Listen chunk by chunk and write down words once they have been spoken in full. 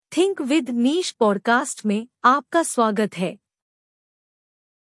Think with niche podcast में आपका स्वागत है।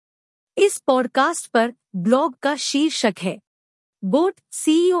 इस पॉडकास्ट पर ब्लॉग का शीर्षक है बोट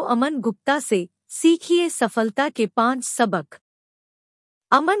CEO-अमन गुप्ता से सीखिए सफलता के 5 सबक।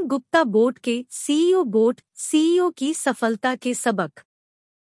 अमन गुप्ता बोट के CEO की सफलता के सबक।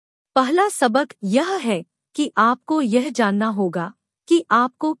 पहला सबक यह है कि आपको यह जानना होगा कि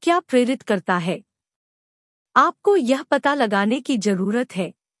आपको क्या प्रेरित करता है। आपको यह पता लगाने की जरूरत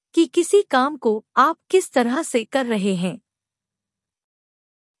है कि किसी काम को आप किस तरह से कर रहे हैं।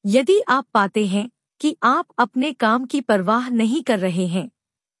 यदि आप पाते हैं कि आप अपने काम की परवाह नहीं कर रहे हैं,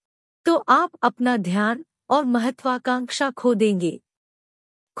 तो आप अपना ध्यान और महत्वाकांक्षा खो देंगे।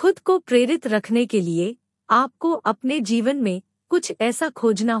 खुद को प्रेरित रखने के लिए आपको अपने जीवन में कुछ ऐसा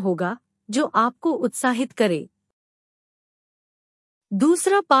खोजना होगा जो आपको उत्साहित करे।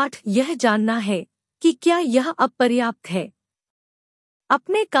 दूसरा पाठ यह जानना है कि क्या यह अब पर्याप्त है।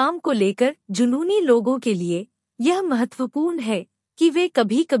 अपने काम को लेकर जुनूनी लोगों के लिए यह महत्वपूर्ण है कि वे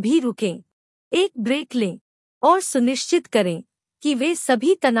कभी-कभी रुकें, एक ब्रेक लें और सुनिश्चित करें कि वे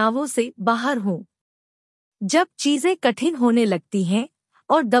सभी तनावों से बाहर हों। जब चीजें कठिन होने लगती हैं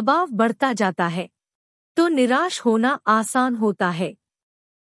और दबाव बढ़ता जाता है, तो निराश होना आसान होता है।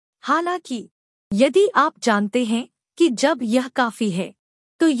 हालांकि यदि आप जानते हैं कि जब यह काफी है,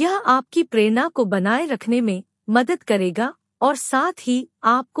 तो यह आपकी प्रेरणा को बनाए रखने में मदद करेगा और साथ ही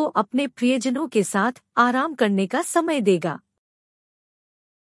आपको अपने प्रियजनों के साथ आराम करने का समय देगा।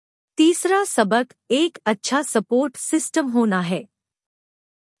 तीसरा सबक एक अच्छा सपोर्ट सिस्टम होना है।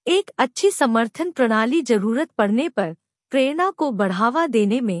 एक अच्छी समर्थन प्रणाली जरूरत पड़ने पर प्रेरणा को बढ़ावा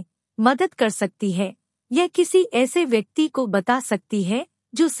देने में मदद कर सकती है। यह किसी ऐसे व्यक्ति को बता सकती है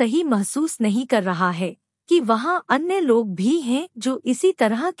जो सही महसूस नहीं कर रहा है कि वहां अन्य लोग भी हैं जो इसी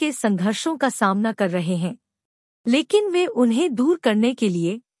तरह के संघर्षों का सामना कर रहे हैं, लेकिन वे उन्हें दूर करने के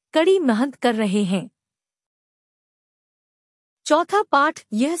लिए कड़ी मेहनत कर रहे हैं। चौथा पाठ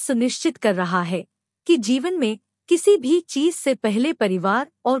यह सुनिश्चित कर रहा है कि जीवन में किसी भी चीज से पहले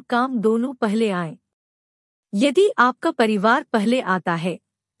परिवार और काम दोनों पहले आएं। यदि आपका परिवार पहले आता है,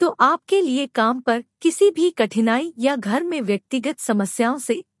 तो आपके लिए काम पर किसी भी कठिनाई या घर में व्यक्तिगत समस्याओं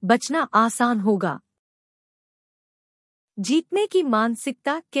से बचना आसान होगा। जीतने की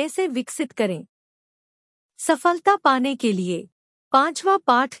मानसिकता कैसे विकसित करें। सफलता पाने के लिए पांचवा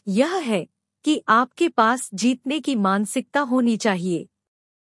पाठ यह है कि आपके पास जीतने की मानसिकता होनी चाहिए।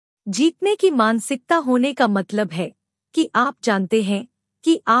 जीतने की मानसिकता होने का मतलब है कि आप जानते हैं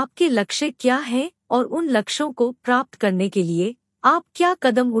कि आपके लक्ष्य क्या हैं और उन लक्ष्यों को प्राप्त करने के लिए आप क्या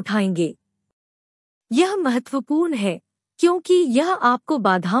कदम उठाएंगे। यह महत्वपूर्ण है क्योंकि यह आपको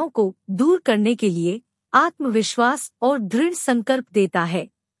बाधाओं को दूर करने के लिए आत्मविश्वास और दृढ़ संकल्प देता है।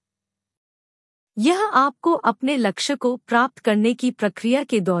 यह आपको अपने लक्ष्य को प्राप्त करने की प्रक्रिया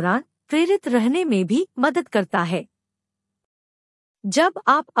के दौरान प्रेरित रहने में भी मदद करता है। जब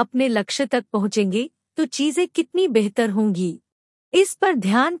आप अपने लक्ष्य तक पहुंचेंगे तो चीजें कितनी बेहतर होंगी। इस पर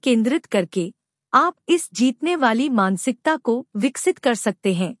ध्यान केंद्रित करके आप इस जीतने वाली मानसिकता को विकसित कर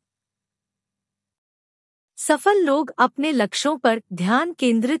सकते हैं। सफल लोग अपने लक्ष्यों पर ध्यान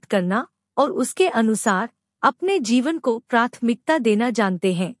केंद्रित करना और उसके अनुसार अपने जीवन को प्राथमिकता देना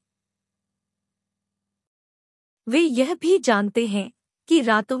जानते हैं। वे यह भी जानते हैं कि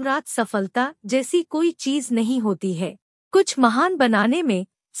रातों रात सफलता जैसी कोई चीज नहीं होती है। कुछ महान बनाने में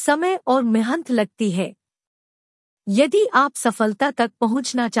समय और मेहनत लगती है। यदि आप सफलता तक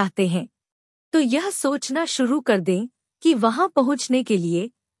पहुंचना चाहते हैं, तो यह सोचना शुरू कर दें कि वहां पहुंचने के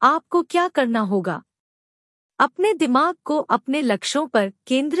लिए आपको क्या करना होगा। अपने दिमाग को अपने लक्ष्यों पर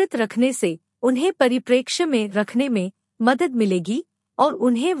केंद्रित रखने से उन्हें परिप्रेक्ष्य में रखने में मदद मिलेगी और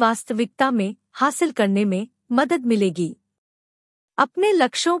उन्हें वास्तविकता में हासिल करने में मदद मिलेगी। अपने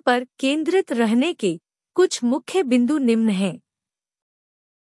लक्ष्यों पर केंद्रित रहने के कुछ मुख्य बिंदु निम्न हैं।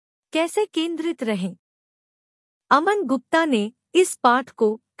 कैसे केंद्रित रहें। अमन गुप्ता ने इस पाठ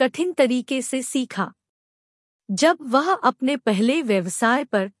को कठिन तरीके से सीखा। जब वह अपने पहले व्यवसाय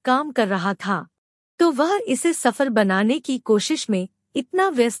पर काम कर रहा था, तो वह इसे सफल बनाने की कोशिश में इतना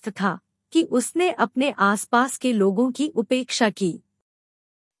व्यस्त था कि उसने अपने आसपास के लोगों की उपेक्षा की।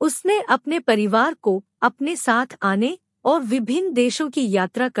 उसने अपने परिवार को अपने साथ आने और विभिन्न देशों की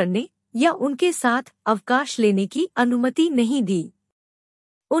यात्रा करने या उनके साथ अवकाश लेने की अनुमति नहीं दी।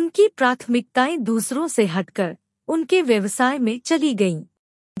 उनकी प्राथमिकताएं दूसरों से हटकर उनके व्यवसाय में चली गईं,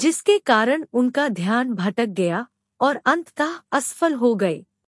 जिसके कारण उनका ध्यान भटक गया और अंततः असफल हो गए।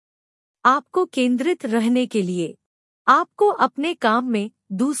 आपको केंद्रित रहने के लिए आपको अपने काम में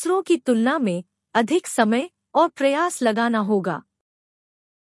दूसरों की तुलना में अधिक समय और प्रयास लगाना होगा।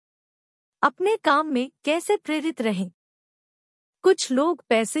 अपने काम में कैसे प्रेरित रहें। कुछ लोग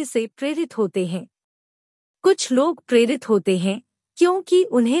पैसे से प्रेरित होते हैं। कुछ लोग प्रेरित होते हैं क्योंकि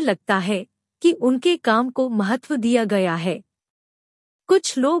उन्हें लगता है कि उनके काम को महत्व दिया गया है।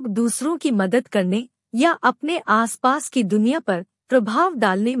 कुछ लोग दूसरों की मदद करने या अपने आसपास की दुनिया पर प्रभाव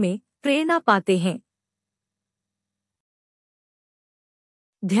डालने में प्रेरणा पाते हैं।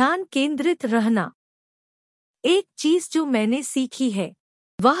 ध्यान केंद्रित रहना। एक चीज जो मैंने सीखी है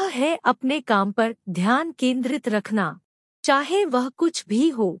वह है अपने काम पर ध्यान केंद्रित रखना, चाहे वह कुछ भी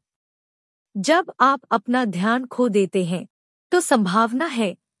हो। जब आप अपना ध्यान खो देते हैं तो संभावना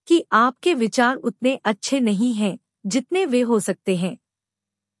है कि आपके विचार उतने अच्छे नहीं हैं जितने वे हो सकते हैं,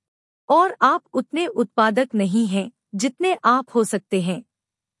 और आप उतने उत्पादक नहीं हैं जितने आप हो सकते हैं।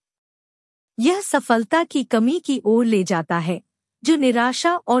 यह सफलता की कमी की ओर ले जाता है, जो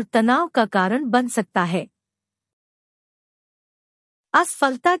निराशा और तनाव का कारण बन सकता है।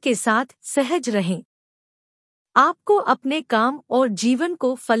 असफलता के साथ सहज रहें। आपको अपने काम और जीवन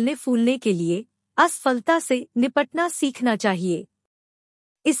को फलने फूलने के लिए असफलता से निपटना सीखना चाहिए।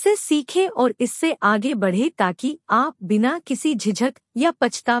 इससे सीखें और इससे आगे बढ़े ताकि आप बिना किसी झिझक या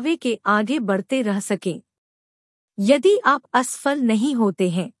पछतावे के आगे बढ़ते रह सकें। यदि आप असफल नहीं होते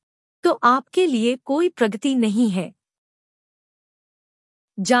हैं तो आपके लिए कोई प्रगति नहीं है।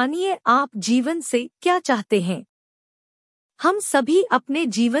 जानिए आप जीवन से क्या चाहते हैं। हम सभी अपने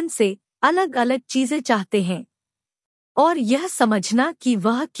जीवन से अलग अलग चीजें चाहते हैं, और यह समझना कि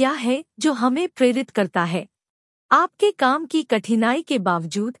वह क्या है जो हमें प्रेरित करता है, आपके काम की कठिनाई के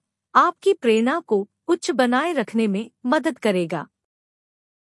बावजूद आपकी प्रेरणा को उच्च बनाए रखने में मदद करेगा।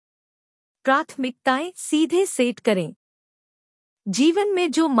 प्राथमिकताएं सीधे सेट करें। जीवन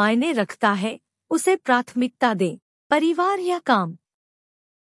में जो मायने रखता है उसे प्राथमिकता दें, परिवार या काम।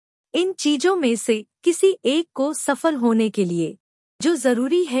 इन चीजों में से किसी एक को सफल होने के लिए जो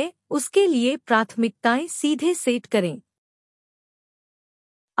जरूरी है उसके लिए प्राथमिकताएं सीधे सेट करें।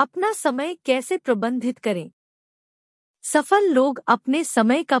 अपना समय कैसे प्रबंधित करें। सफल लोग अपने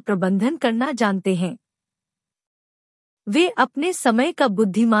समय का प्रबंधन करना जानते हैं। वे अपने समय का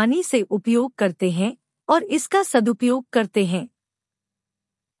बुद्धिमानी से उपयोग करते हैं और इसका सदुपयोग करते हैं।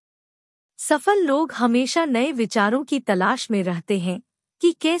 सफल लोग हमेशा नए विचारों की तलाश में रहते हैं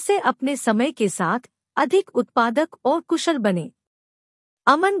कि कैसे अपने समय के साथ अधिक उत्पादक और कुशल बने।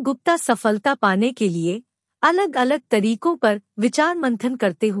 अमन गुप्ता सफलता पाने के लिए अलग अलग तरीकों पर विचार मंथन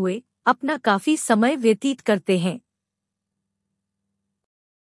करते हुए अपना काफी समय व्यतीत करते हैं।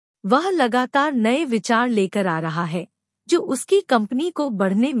 वह लगातार नए विचार लेकर आ रहा है जो उसकी कंपनी को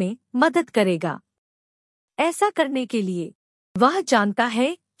बढ़ने में मदद करेगा। ऐसा करने के लिए वह जानता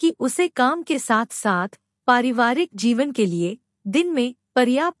है कि उसे काम के साथ साथ पारिवारिक जीवन के लिए दिन में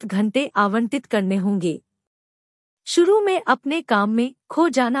पर्याप्त घंटे आवंटित करने होंगे। शुरू में अपने काम में खो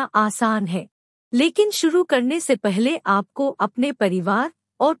जाना आसान है, लेकिन शुरू करने से पहले आपको अपने परिवार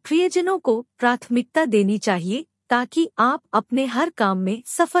और प्रियजनों को प्राथमिकता देनी चाहिए ताकि आप अपने हर काम में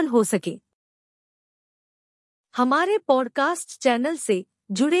सफल हो सके। हमारे पॉडकास्ट चैनल से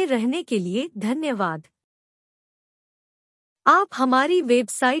जुड़े रहने के लिए धन्यवाद। आप हमारी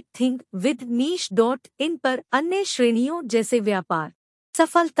वेबसाइट thinkwithniche.in पर अन्य श्रेणियों जैसे व्यापार,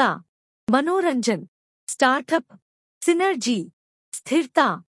 सफलता, मनोरंजन, स्टार्टअप, सिनर्जी,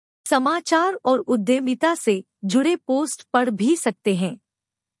 स्थिरता, समाचार और उद्यमिता से जुड़े पोस्ट पढ़ भी सकते हैं।